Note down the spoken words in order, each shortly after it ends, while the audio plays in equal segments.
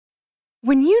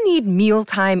When you need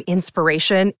mealtime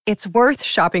inspiration, it's worth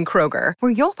shopping Kroger,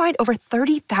 where you'll find over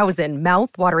 30,000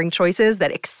 mouth-watering choices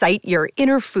that excite your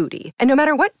inner foodie. And no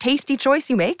matter what tasty choice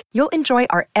you make, you'll enjoy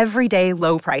our everyday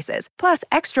low prices, plus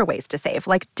extra ways to save,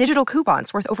 like digital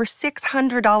coupons worth over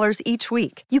 $600 each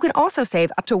week. You can also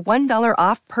save up to $1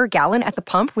 off per gallon at the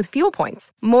pump with fuel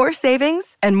points. More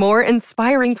savings and more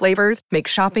inspiring flavors make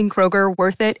shopping Kroger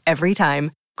worth it every time.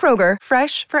 Kroger,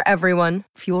 fresh for everyone.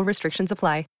 Fuel restrictions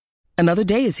apply. Another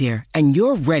day is here, and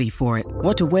you're ready for it.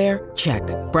 What to wear? Check.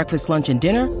 Breakfast, lunch, and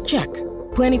dinner? Check.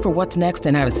 Planning for what's next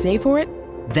and how to save for it?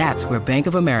 That's where Bank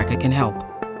of America can help.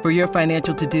 For your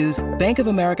financial to-dos, Bank of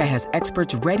America has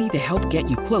experts ready to help get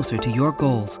you closer to your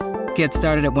goals. Get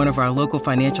started at one of our local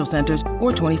financial centers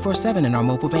or 24/7 in our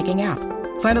mobile banking app.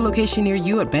 Find a location near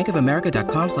you at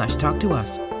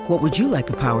bankofamerica.com/talktous. What would you like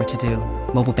the power to do?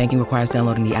 Mobile banking requires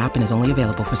downloading the app and is only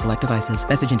available for select devices.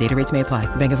 Message and data rates may apply.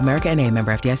 Bank of America N.A.,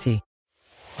 member FDIC.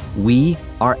 We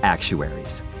are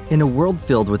actuaries. In a world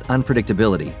filled with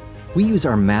unpredictability, we use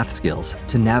our math skills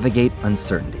to navigate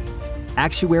uncertainty.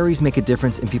 Actuaries make a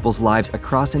difference in people's lives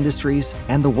across industries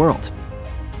and the world.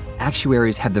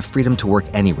 Actuaries have the freedom to work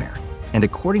anywhere, and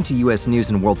according to U.S.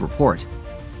 News & World Report,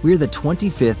 we're the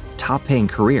 25th top-paying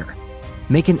career.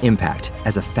 Make an impact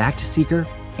as a fact seeker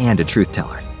and a truth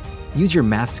teller. Use your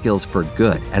math skills for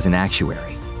good as an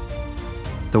actuary.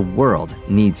 The world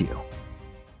needs you.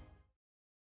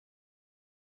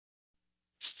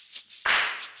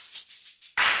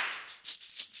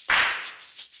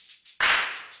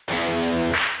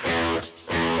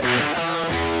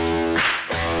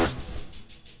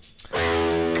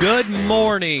 Good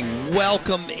morning.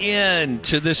 Welcome in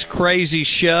to this crazy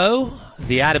show,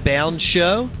 the Out of Bounds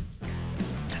Show.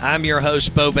 I'm your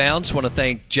host, Bo Bounds. I want to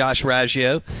thank Josh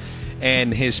Raggio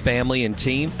and his family and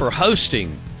team for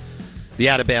hosting the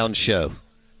Out of Bounds Show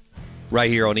right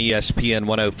here on ESPN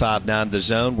 105.9 The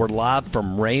Zone. We're live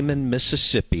from Raymond,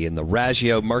 Mississippi in the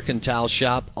Raggio Mercantile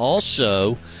Shop.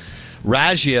 Also,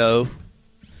 Raggio,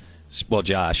 well,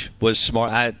 Josh was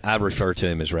smart. I refer to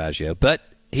him as Raggio, but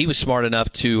he was smart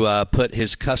enough to put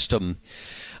his custom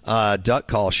duck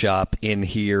call shop in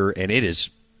here, and it is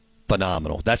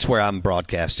phenomenal. That's where I'm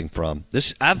broadcasting from.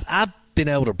 I've been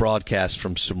able to broadcast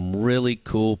from some really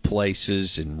cool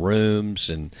places and rooms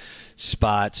and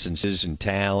spots and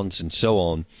towns and so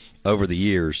on over the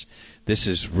years. This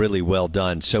is really well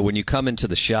done. So when you come into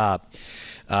the shop,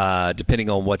 depending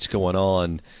on what's going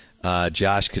on,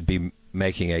 Josh could be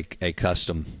making a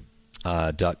custom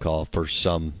duck call for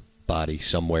somebody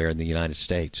somewhere in the United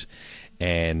States.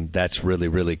 And that's really,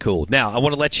 really cool. Now, I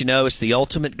want to let you know it's the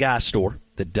ultimate guy store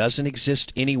that doesn't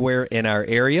exist anywhere in our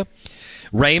area.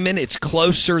 Raymond, it's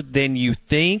closer than you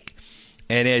think.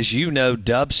 And as you know,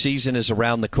 dub season is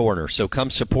around the corner. So come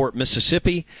support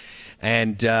Mississippi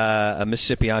and a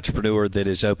Mississippi entrepreneur that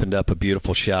has opened up a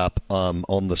beautiful shop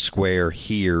on the square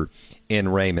here in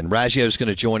Raymond. Raggio is going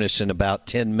to join us in about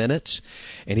 10 minutes,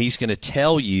 and he's going to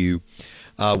tell you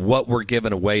what we're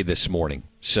giving away this morning.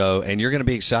 So, and you're going to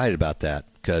be excited about that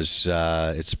because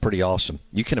it's pretty awesome.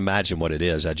 You can imagine what it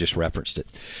is. I just referenced it.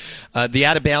 The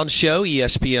Out of Bounds Show,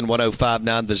 ESPN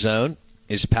 105.9 The Zone,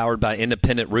 is powered by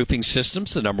Independent Roofing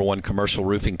Systems, the number one commercial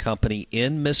roofing company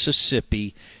in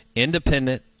Mississippi.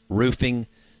 Independent Roofing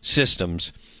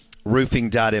Systems,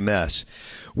 roofing.ms.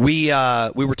 We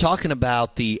were talking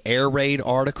about the Air Raid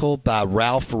article by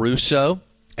Ralph Russo,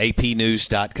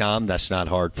 apnews.com. That's not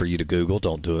hard for you to Google.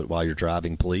 Don't do it while you're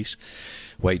driving, please.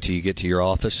 Wait till you get to your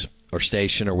office or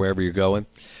station or wherever you're going.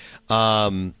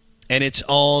 And it's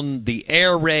on the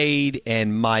Air Raid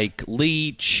and Mike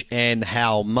Leach and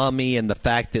Hal Mumme and the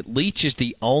fact that Leach is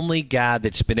the only guy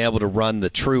that's been able to run the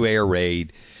true Air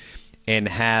Raid and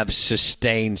have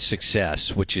sustained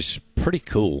success, which is pretty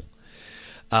cool.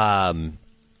 And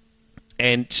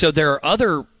so there are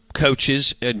other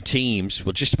coaches and teams,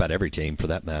 well, just about every team for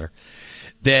that matter,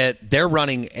 that they're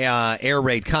running air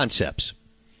raid concepts.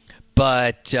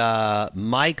 But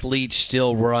Mike Leach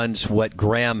still runs what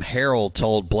Graham Harrell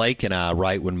told Blake and I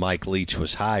right when Mike Leach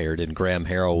was hired, and Graham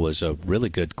Harrell was a really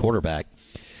good quarterback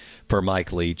for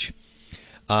Mike Leach.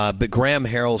 But Graham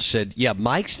Harrell said, yeah,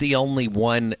 Mike's the only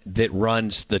one that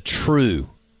runs the true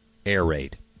air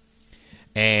raid.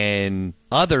 And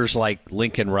others like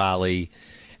Lincoln Riley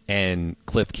and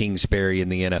Cliff Kingsbury in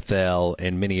the NFL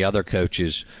and many other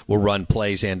coaches will run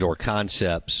plays and or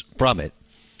concepts from it.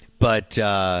 But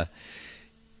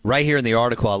right here in the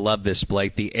article, I love this,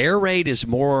 Blake. The air raid is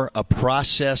more a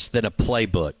process than a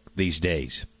playbook these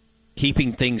days,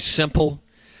 keeping things simple,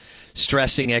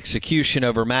 stressing execution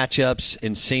over matchups,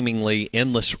 and seemingly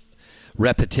endless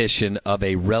repetition of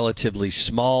a relatively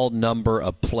small number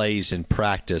of plays in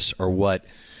practice are what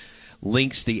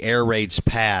links the air raids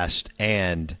past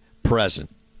and present.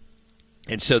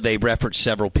 And so they reference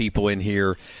several people in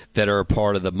here that are a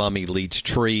part of the Mummy Leach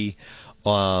tree,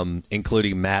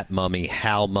 including Matt Mummy,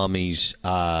 Hal Mummy's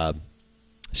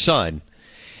son.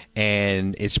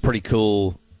 And it's pretty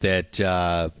cool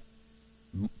that,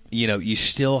 you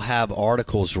still have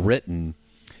articles written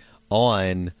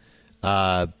on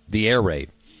the air raid.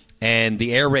 And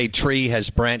the air raid tree has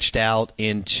branched out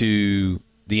into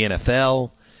the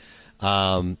NFL.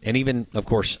 And even, of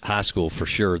course, high school for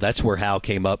sure. That's where Hal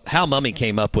Mummy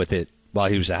came up with it while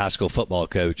he was a high school football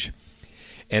coach.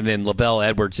 And then LaVell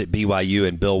Edwards at BYU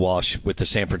and Bill Walsh with the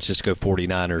San Francisco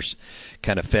 49ers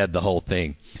kind of fed the whole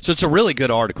thing. So it's a really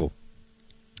good article.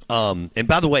 And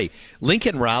by the way,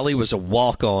 Lincoln Riley was a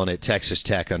walk-on at Texas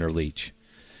Tech under Leach.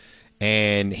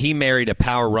 And he married a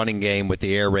power running game with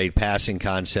the air raid passing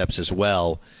concepts as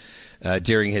well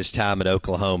during his time at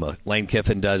Oklahoma. Lane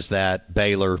Kiffin does that.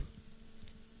 Baylor.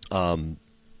 The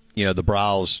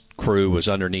Brawls crew was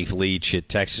underneath Leach at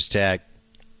Texas Tech.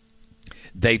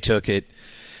 They took it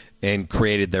and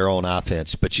created their own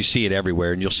offense. But you see it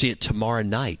everywhere, and you'll see it tomorrow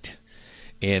night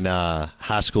in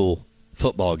high school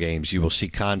football games. You will see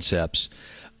concepts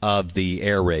of the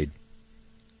air raid.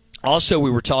 Also,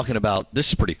 we were talking about, this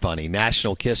is pretty funny,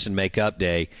 National Kiss and Make Up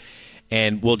Day.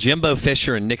 And will Jimbo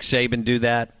Fisher and Nick Saban do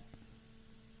that?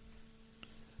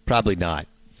 Probably not.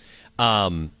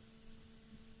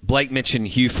 Blake mentioned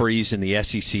Hugh Freeze in the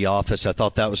SEC office. I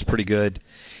thought that was pretty good.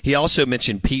 He also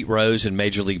mentioned Pete Rose in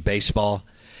Major League Baseball.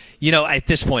 At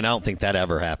this point, I don't think that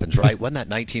ever happens, right? Wasn't that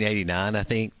 1989, I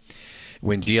think,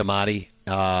 when Giamatti,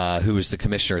 who was the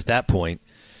commissioner at that point,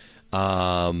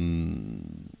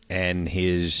 and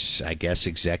his, I guess,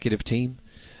 executive team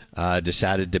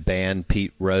decided to ban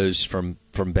Pete Rose from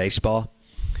baseball.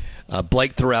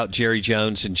 Blake threw out Jerry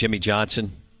Jones and Jimmy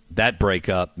Johnson. That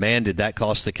breakup, man, did that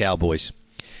cost the Cowboys.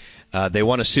 They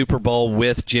won a Super Bowl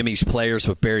with Jimmy's players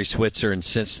with Barry Switzer, and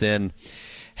since then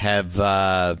have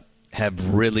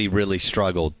really, really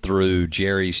struggled through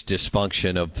Jerry's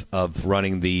dysfunction of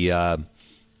running the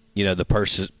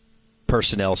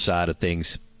personnel side of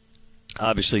things.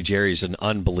 Obviously, Jerry's an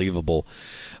unbelievable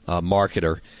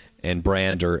marketer and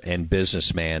brander and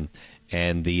businessman,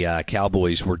 and the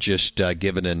Cowboys were just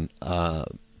given an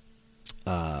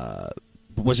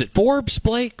was it Forbes,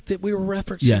 Blake, that we were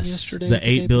referencing yesterday? The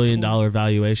 $8 billion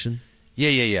valuation.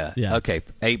 Yeah. Okay,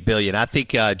 $8 billion. I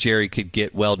think Jerry could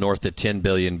get well north of $10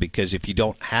 billion, because if you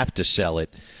don't have to sell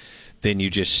it, then you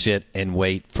just sit and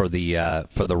wait for the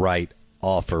right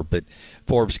offer. But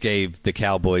Forbes gave the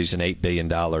Cowboys an $8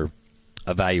 billion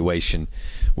evaluation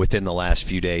within the last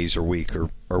few days or week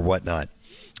or whatnot.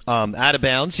 Out of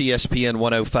Bounds, ESPN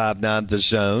 105.9 The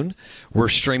Zone. We're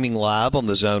streaming live on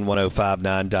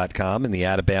thezone1059.com and the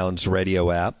Out of Bounds radio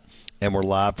app. And we're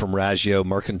live from Raggio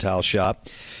Mercantile Shop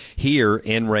here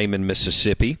in Raymond,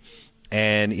 Mississippi.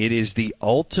 And it is the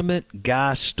ultimate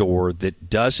guy store that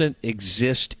doesn't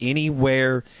exist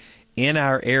anywhere in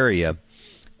our area.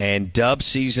 And dove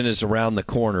season is around the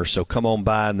corner, so come on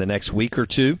by in the next week or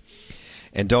two.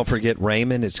 And don't forget,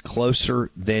 Raymond is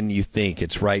closer than you think.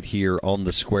 It's right here on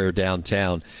the square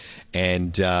downtown.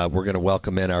 And we're going to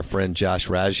welcome in our friend Josh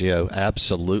Raggio.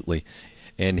 Absolutely.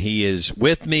 And he is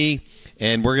with me.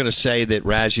 And we're going to say that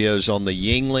Raggio's on the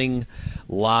Yuengling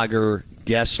Lager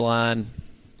guest line.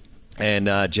 And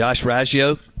Josh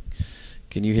Raggio,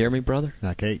 can you hear me, brother?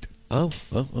 I can't. Oh.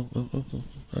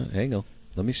 Hang on.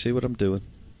 Let me see what I'm doing.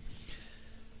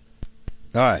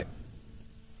 All right.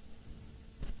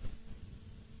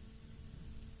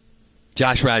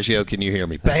 Josh Raggio, can you hear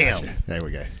me? Bam! There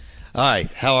we go. All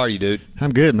right. How are you, dude?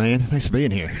 I'm good, man. Thanks for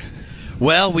being here.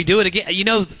 Well, we do it again.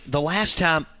 The last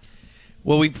time,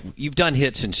 you've done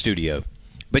hits in studio,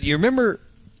 but you remember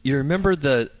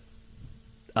the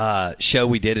show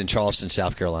we did in Charleston,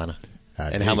 South Carolina,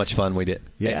 and how much fun we did?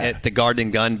 Yeah. At the Garden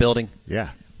and Gun building?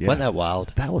 Yeah. Wasn't that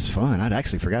wild? That was fun. I'd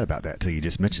actually forgot about that till you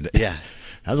just mentioned it. Yeah.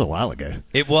 That was a while ago.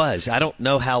 It was. I don't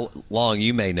know how long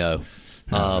you may know.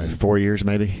 4 years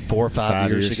maybe. 4 or 5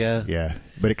 years ago. Yeah.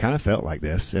 But it kind of felt like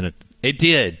this. And it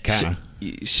did. Kind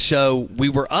of. So we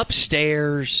were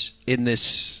upstairs in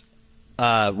this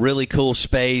really cool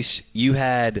space. You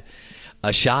had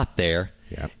a shop there.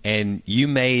 Yeah. And you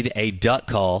made a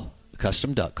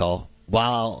custom duck call,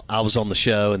 while I was on the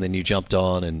show, and then you jumped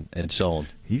on and so on.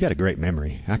 You got a great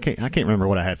memory. I can't remember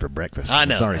what I had for breakfast. I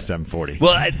know. Sorry, 7:40.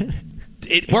 Well,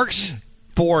 it works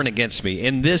for and against me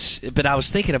in this, but I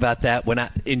was thinking about that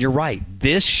and you're right.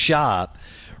 This shop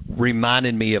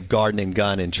reminded me of Garden and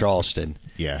Gun in Charleston.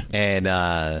 Yeah.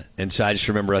 And so I just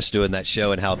remember us doing that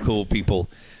show and how cool people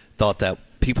thought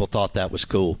that was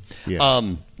cool. Yeah.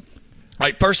 All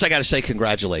right, first I got to say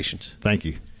congratulations. Thank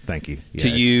you. To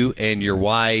you and your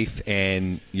wife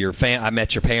and your I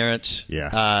met your parents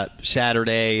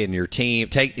Saturday, and your team.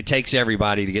 It takes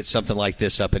everybody to get something like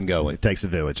this up and going. It takes a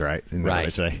village, right? And right. They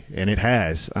say, and it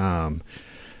has.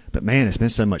 But man, it's been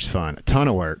so much fun. A ton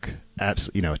of work,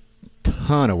 absolutely. A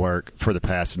ton of work for the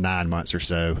past 9 months or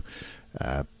so.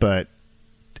 But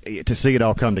to see it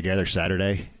all come together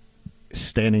Saturday,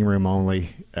 standing room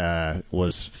only,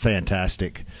 was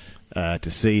fantastic. To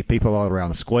see people all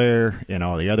around the square and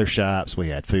all the other shops. We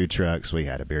had food trucks, we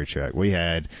had a beer truck, we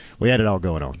had it all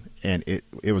going on, and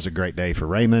it was a great day for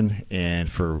Raymond and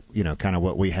for kind of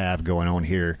what we have going on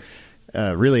here,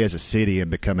 really as a city and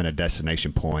becoming a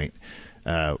destination point,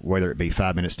 whether it be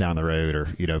 5 minutes down the road or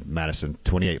Madison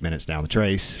 28 minutes down the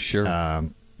trace. Sure.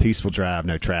 Peaceful drive,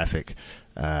 no traffic.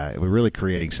 We're really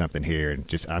creating something here,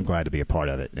 and I'm glad to be a part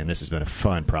of it. And this has been a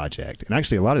fun project. And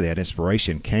actually, a lot of that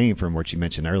inspiration came from what you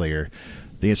mentioned earlier,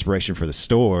 the inspiration for the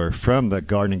store from the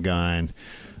Garden and Gun,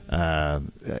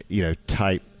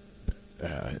 type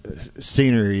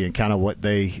scenery and kind of what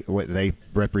they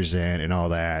represent and all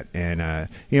that. And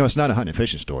it's not a hunting and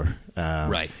fishing store,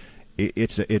 right?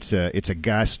 It's a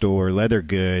guy store, leather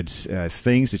goods,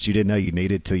 things that you didn't know you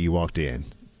needed till you walked in.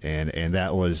 And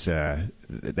that was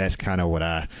that's kind of when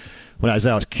I was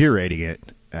curating it.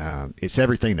 It's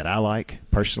everything that I like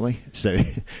personally. So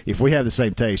if we have the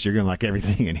same taste, you're going to like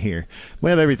everything in here. We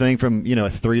have everything from a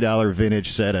 $3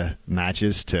 vintage set of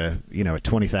matches to a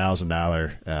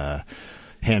 $20,000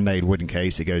 handmade wooden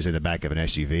case that goes in the back of an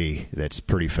SUV. That's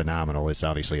pretty phenomenal. It's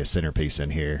obviously a centerpiece in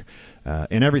here,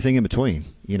 and everything in between.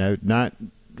 Not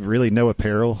really no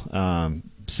apparel.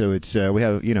 So it's we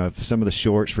have some of the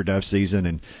shorts for dove season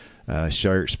and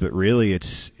shirts, but really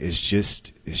it's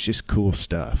just cool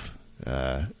stuff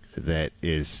that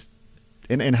is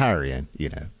and higher end,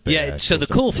 But, so the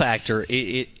cool factor,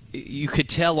 you could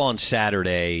tell on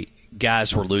Saturday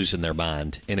guys were losing their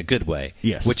mind in a good way.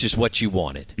 Yes, which is what you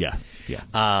wanted. Yeah.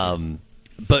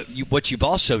 But what you've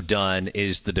also done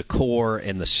is the decor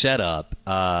and the setup.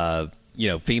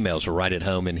 Females are right at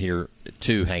home in here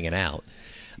too, hanging out.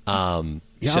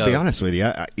 I'll be honest with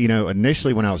you.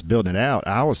 Initially when I was building it out,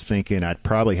 I was thinking I'd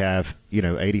probably have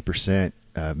 80%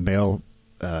 male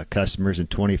customers and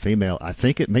 20 female. I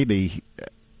think it may be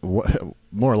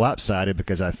more lopsided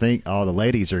because I think all the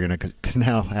ladies are going to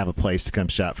now have a place to come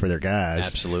shop for their guys.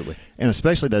 Absolutely, and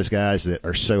especially those guys that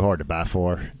are so hard to buy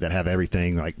for, that have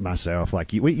everything like myself.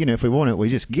 Like if we want it, we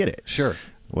just get it. Sure.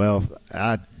 Well,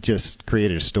 I just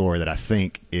created a store that I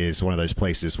think is one of those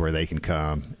places where they can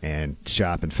come and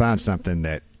shop and find something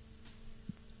that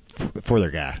for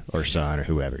their guy or son or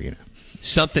whoever,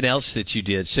 Something else that you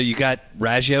did. So you got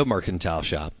Raggio Mercantile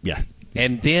Shop. Yeah.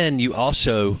 And then you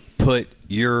also put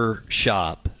your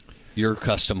shop, your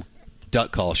custom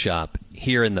duck call shop,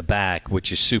 here in the back,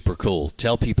 which is super cool.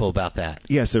 Tell people about that.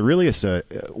 Yeah, so really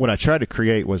what I tried to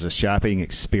create was a shopping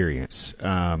experience.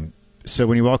 So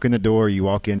when you walk in the door, you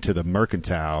walk into the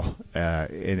Mercantile,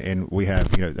 and we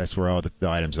have, that's where all the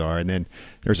items are. And then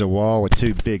there's a wall with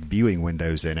 2 big viewing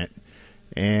windows in it.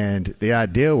 And the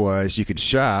idea was you could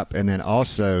shop, and then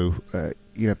also,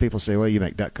 people say, well, you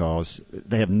make duck calls.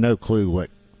 They have no clue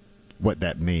what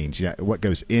that means, what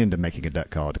goes into making a duck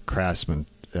call, the craftsman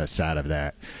side of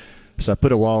that. So I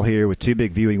put a wall here with 2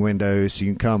 big viewing windows, so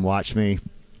you can come watch me.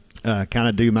 Kind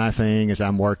of do my thing as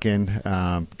I'm working,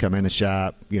 come in the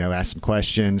shop, ask some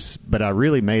questions. But I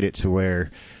really made it to where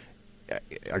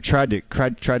I tried to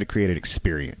create an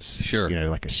experience. Sure.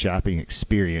 Like a shopping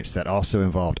experience that also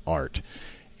involved art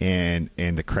and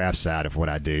the craft side of what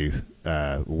I do,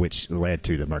 which led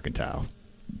to the Mercantile.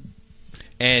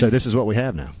 And so this is what we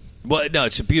have now. Well, no,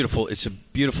 it's a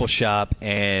beautiful shop,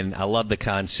 and I love the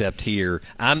concept here.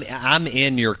 I'm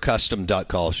in your custom duck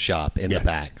call shop in the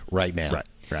back right now.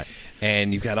 Right.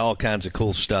 And you've got all kinds of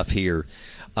cool stuff here.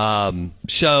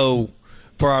 So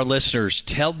for our listeners,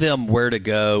 tell them where to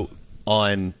go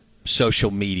on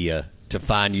social media to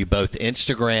find you, both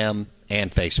Instagram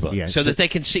and Facebook, so that they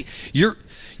can see.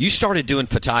 You started doing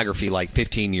photography like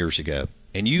 15 years ago,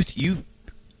 and you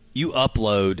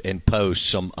upload and post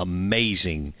some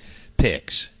amazing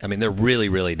pics. I mean, they're really,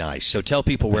 really nice. So tell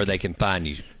people where they can find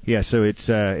you. Yeah, so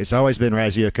it's always been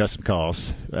Raggio Custom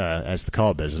Calls as the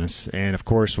call business. And, of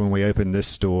course, when we opened this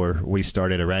store, we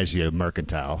started a Raggio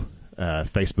Mercantile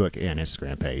Facebook and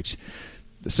Instagram page.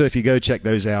 So if you go check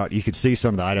those out, you can see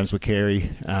some of the items we carry.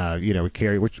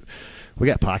 We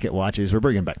got pocket watches. We're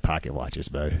bringing back pocket watches,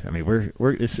 Bo. I mean,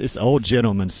 it's old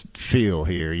gentleman's feel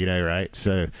here, right?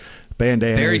 So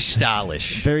bandanas. Very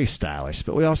stylish. Very stylish.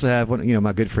 But we also have one.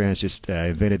 My good friends just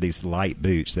invented these light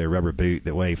boots. They're a rubber boot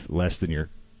that weigh less than your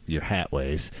hat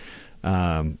weighs,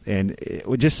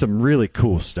 with just some really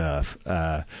cool stuff.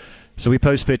 So we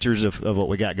post pictures of what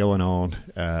we got going on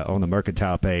the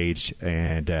Mercantile page,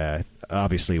 and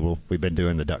obviously we've been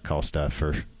doing the duck call stuff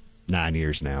for 9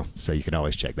 years now, so you can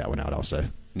always check that one out also.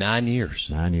 9 years.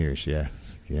 9 years, yeah.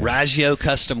 Raggio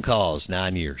Custom Calls,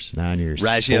 9 years. 9 years.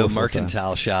 Raggio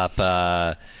Mercantile Shop.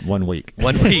 1 week.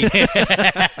 1 week.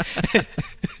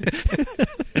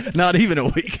 Not even a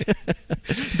week.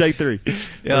 Day 3.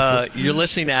 You're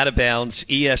listening to Out of Bounds,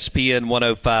 ESPN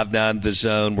 105.9 The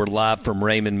Zone. We're live from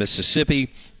Raymond,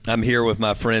 Mississippi. I'm here with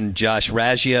my friend Josh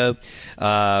Raggio,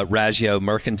 Raggio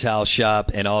Mercantile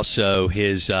Shop, and also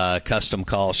his custom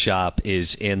call shop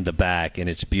is in the back, and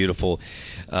it's beautiful.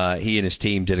 He and his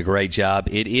team did a great job.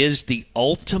 It is the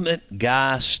ultimate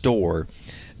guy store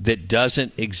that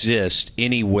doesn't exist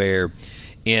anywhere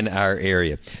in our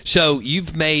area. So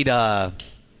you've made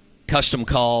custom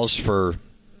calls for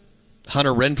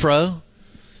Hunter Renfroe,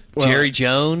 Jerry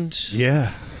Jones.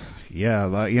 Yeah. Yeah,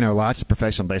 lots of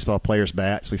professional baseball players'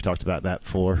 bats. We've talked about that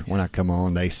before. When I come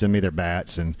on, they send me their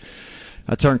bats, and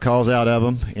I turn calls out of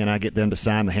them, and I get them to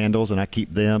sign the handles, and I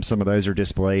keep them. Some of those are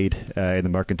displayed in the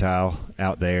Mercantile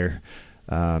out there.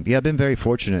 I've been very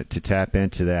fortunate to tap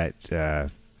into that,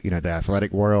 the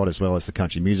athletic world as well as the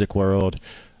country music world.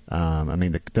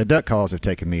 The duck calls have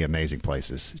taken me amazing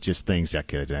places, just things I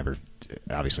could have never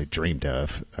obviously dreamed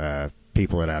of.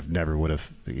 People that I've never would have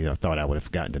thought I would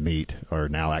have gotten to meet are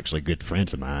now actually good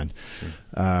friends of mine.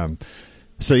 Sure.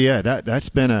 That's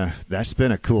been a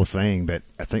cool thing. But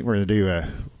I think we're gonna do a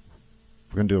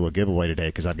little giveaway today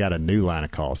because I've got a new line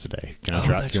of calls today.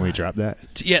 Can we drop that?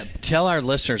 Yeah, tell our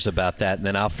listeners about that, and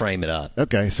then I'll frame it up.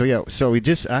 Okay, so I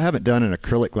haven't done an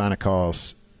acrylic line of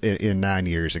calls in 9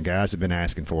 years, and guys have been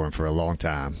asking for them for a long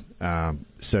time.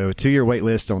 So 2-year wait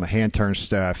list on the hand turn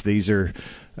stuff. These are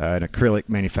an acrylic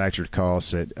manufactured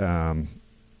calls that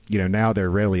now they're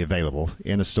readily available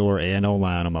in the store and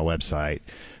online on my website.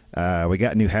 We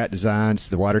got new hat designs.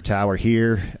 The water tower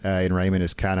here in Raymond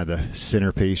is kind of the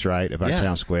centerpiece, right, of our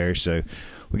town square. So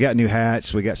we got new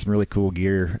hats. We got some really cool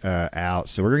gear out.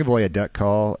 So we're going to give away a duck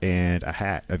call and a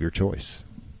hat of your choice.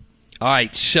 All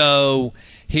right, so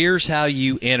here's how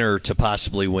you enter to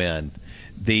possibly win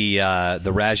the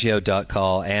Raggio duck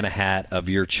call and a hat of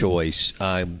your choice.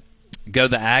 Go to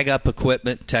the Ag Up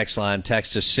Equipment text line.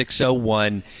 Text us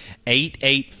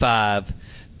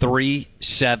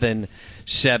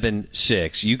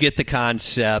 601-885-3776. You get the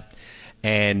concept,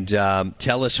 and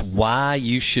tell us why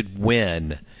you should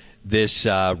win this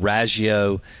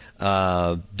Raggio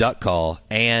duck call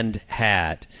and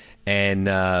hat, and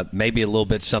maybe a little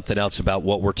bit something else about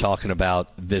what we're talking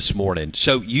about this morning.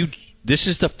 So this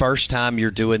is the first time you're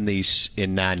doing these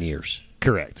in 9 years.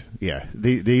 Correct. Yeah.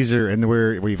 These are, and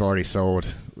we've already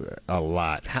sold a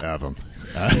lot of them.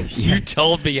 You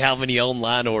told me how many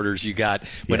online orders you got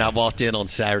when I walked in on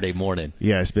Saturday morning.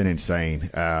 Yeah, it's been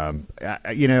insane.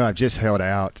 I've just held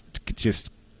out.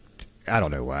 I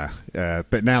don't know why,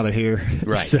 but now they're here.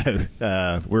 Right. So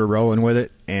we're rolling with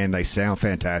it, and they sound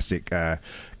fantastic.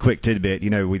 Quick tidbit: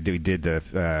 we did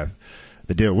the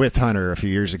deal with Hunter a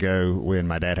few years ago when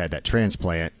my dad had that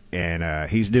transplant. And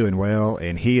he's doing well,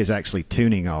 and he is actually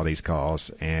tuning all these calls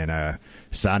and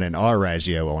signing our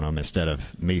Raggio on them instead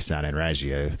of me signing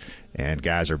Raggio. And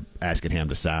guys are asking him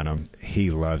to sign them. He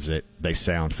loves it. They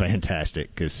sound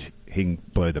fantastic because he can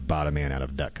blow the bottom end out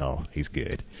of a duck call. He's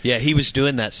good. Yeah, he was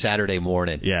doing that Saturday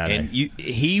morning. Yeah, and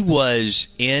he was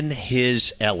in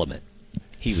his element.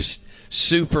 He was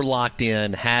super locked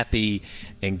in, happy,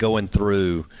 and going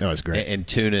through. That was great. And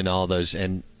tuning all those.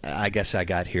 And I guess I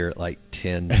got here at like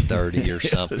 10:30 or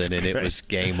something, and it was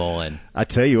game on. I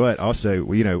tell you what, also,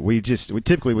 we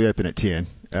typically open at 10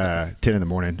 in the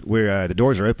morning. The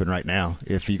doors are open right now.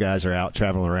 If you guys are out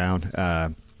traveling around,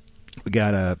 we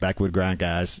got Backwood Grind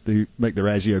guys who make the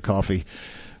Raggio coffee.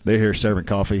 They're here serving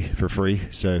coffee for free.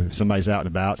 So if somebody's out and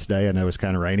about today, I know it's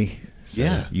kind of rainy. So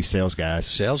yeah, you sales guys,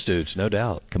 sales dudes, no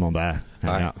doubt. Come on by,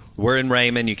 hang out. We're in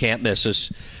Raymond. You can't miss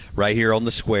us. Right here on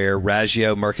the square,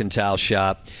 Raggio Mercantile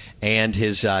Shop and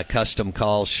his custom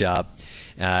call shop.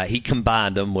 He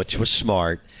combined them, which was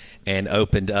smart, and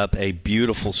opened up a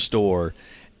beautiful store.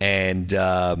 And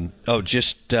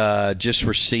just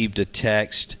received a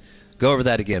text. Go over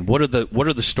that again. What are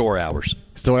the store hours?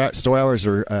 Store hours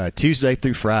are Tuesday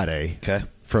through Friday. Okay.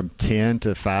 From 10 to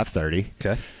 5:30.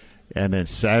 Okay. And then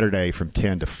Saturday from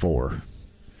 10 to 4.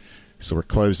 So we're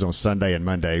closed on Sunday and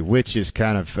Monday, which is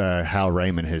kind of how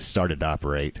Raymond has started to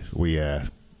operate.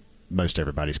 Most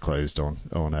everybody's closed on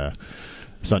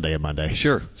Sunday and Monday.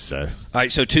 Sure. So, all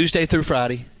right, so Tuesday through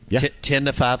Friday, Yeah. 10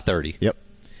 to 5:30. yep,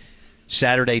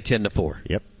 Saturday, 10 to 4.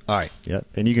 yep, All right. yep.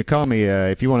 And you can call me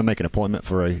if you want to make an appointment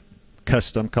for a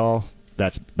custom call.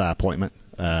 That's by appointment.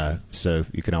 So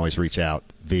you can always reach out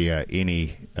via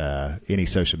any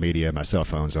social media. My cell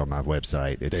phone's on my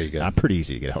website. There you go. I'm pretty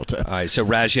easy to get a hold of. All right, so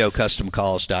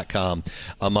RaggioCustomCalls.com,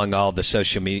 among all the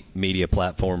social media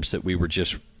platforms that we were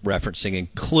just referencing,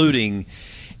 including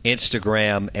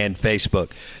Instagram and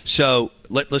Facebook. So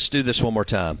let's do this one more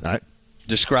time. All right.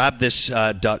 Describe this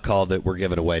duck call that we're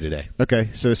giving away today. Okay,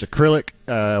 so it's acrylic.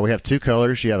 We have two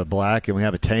colors. You have a black and we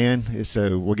have a tan.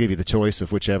 So we'll give you the choice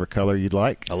of whichever color you'd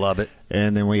like. I love it.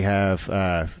 And then we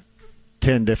have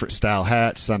 10 different style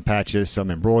hats, some patches,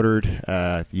 some embroidered.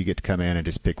 You get to come in and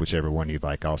just pick whichever one you'd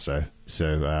like also.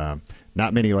 So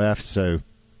not many left, so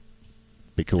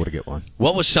be cool to get one.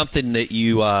 What was something that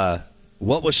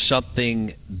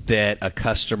a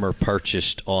customer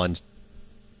purchased on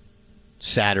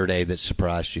Saturday that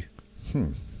surprised you?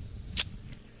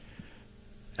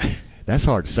 That's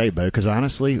hard to say, Bo, because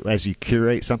honestly, as you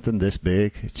curate something this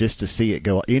big, just to see it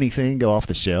go off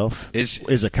the shelf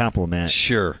is a compliment.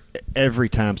 Sure. Every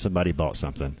time somebody bought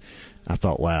something, I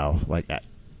thought, wow, like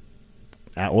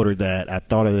I ordered that, I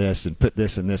thought of this and put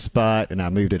this in this spot, and I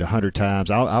moved it 100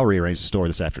 times. I'll rearrange the store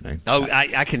this afternoon. Oh,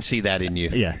 I can see that in you.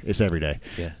 Yeah, it's every day.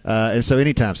 Yeah. And so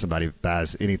anytime somebody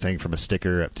buys anything from a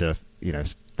sticker up to,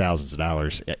 thousands of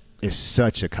dollars, it's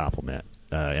such a compliment,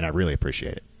 and I really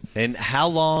appreciate it. And how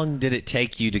long did it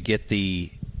take you to get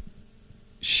the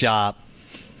shop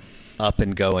up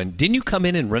and going? Didn't you come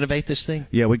in and renovate this thing?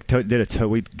 Yeah, we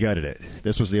gutted it.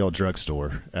 This was the old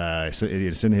drugstore. So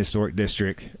it's in the historic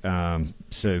district.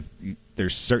 So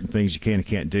there's certain things you can and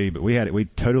can't do, but we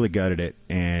totally gutted it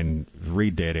and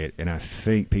redid it, and I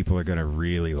think people are going to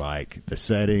really like the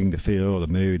setting, the feel, the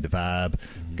mood, the vibe.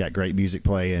 Got great music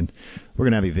playing. We're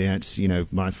going to have events,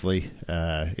 monthly.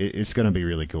 It's going to be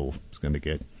really cool. It's going to be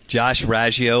good. Josh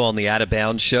Raggio on the Out of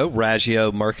Bounds Show.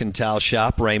 Raggio Mercantile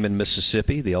Shop, Raymond,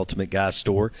 Mississippi, the ultimate guy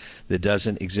store that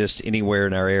doesn't exist anywhere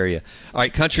in our area. All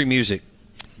right, country music,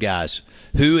 guys.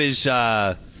 Who is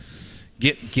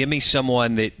give me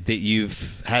someone that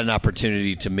you've had an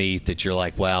opportunity to meet that you're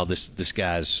like, wow, this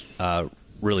guy's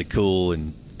really cool,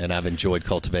 and I've enjoyed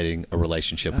cultivating a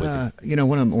relationship with him.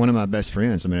 One of my best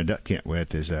friends I'm in a duck camp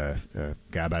with is a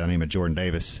guy by the name of Jordan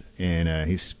Davis, and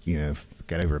he's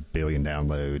got over 1 billion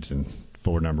downloads and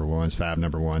 4 number ones, 5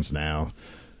 number ones now.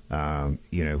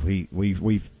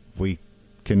 We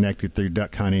connected through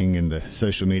duck hunting in the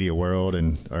social media world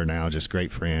and are now just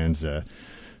great friends.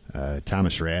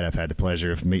 Thomas Redd, I've had the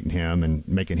pleasure of meeting him and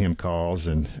making him calls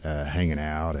and hanging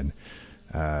out. And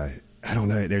I don't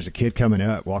know, there's a kid coming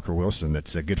up, Walker Wilson,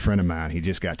 that's a good friend of mine. He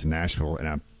just got to Nashville,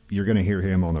 and you're going to hear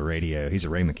him on the radio. He's a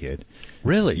Raymond kid.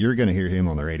 Really? You're going to hear him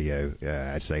on the radio,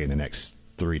 I'd say, in the next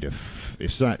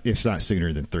if not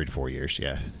sooner than 3 to 4 years.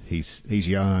 Yeah, he's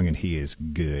young and he is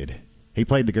good. He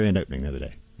played the grand opening the other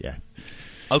day. Yeah.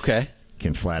 Okay.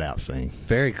 Can flat out sing.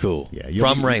 Very cool. Yeah.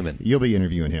 From Raymond. You'll be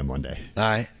interviewing him one day. All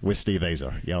right. With Steve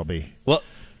Azar. Y'all be. Well,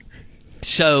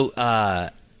 so I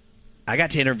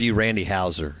got to interview Randy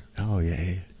Houser. Oh yeah.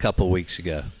 A couple of weeks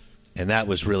ago, and that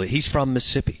was really. He's from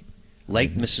Mississippi,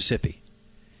 Lake Mississippi.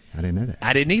 I didn't know that.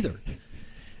 I didn't either.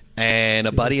 And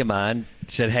a buddy of mine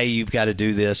said, hey, you've got to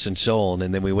do this and so on.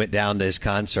 And then we went down to his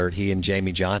concert, he and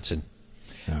Jamie Johnson,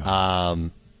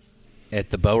 at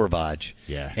the Beau Rivage.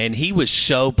 Yeah. And he was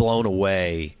so blown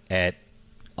away at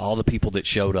all the people that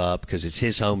showed up because it's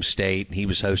his home state. And he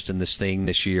was hosting this thing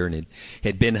this year, and it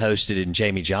had been hosted in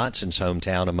Jamie Johnson's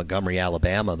hometown of Montgomery,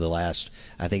 Alabama, the last,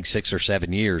 I think, 6 or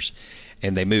 7 years.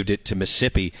 And they moved it to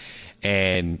Mississippi.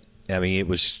 And, I mean, it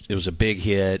was a big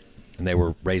hit. And they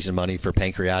were raising money for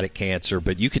pancreatic cancer.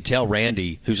 But you could tell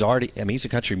Randy, who's already, I mean, he's a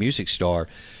country music star,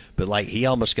 but like he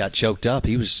almost got choked up.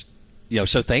 He was,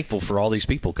 so thankful for all these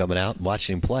people coming out and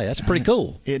watching him play. That's pretty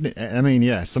cool.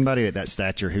 Somebody at that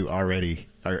stature who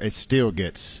it still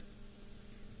gets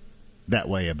that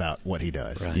way about what he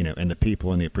does, right. And the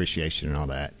people and the appreciation and all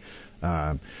that.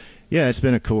 It's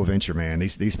been a cool venture, man.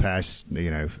 These past,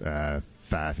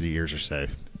 5 years or so,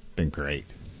 been great.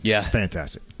 Yeah.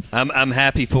 Fantastic. I'm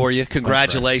happy for you.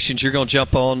 Congratulations. You're going to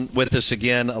jump on with us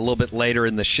again a little bit later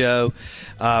in the show.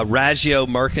 Raggio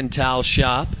Mercantile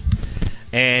Shop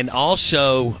and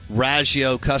also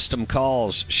Raggio Custom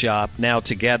Calls Shop now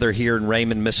together here in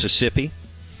Raymond, Mississippi.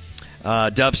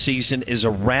 Dove season is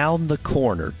around the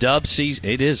corner.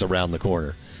 It is around the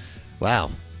corner.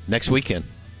 Wow. Next weekend.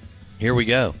 Here we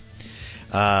go.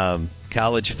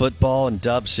 College football and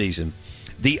dove season.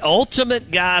 The ultimate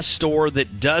guy store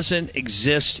that doesn't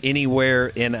exist anywhere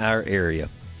in our area.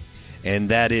 and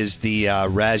that is the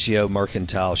Raggio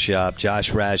Mercantile Shop.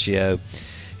 Josh Raggio and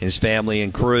his family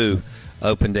and crew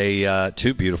opened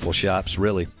two beautiful shops,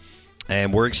 really.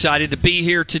 And we're excited to be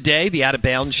here today, the Out of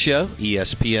Bounds Show,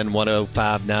 ESPN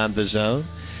 105.9 The Zone,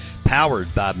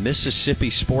 powered by Mississippi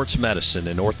Sports Medicine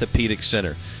and Orthopedic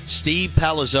Center. Steve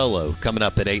Palazzolo coming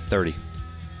up at 8:30.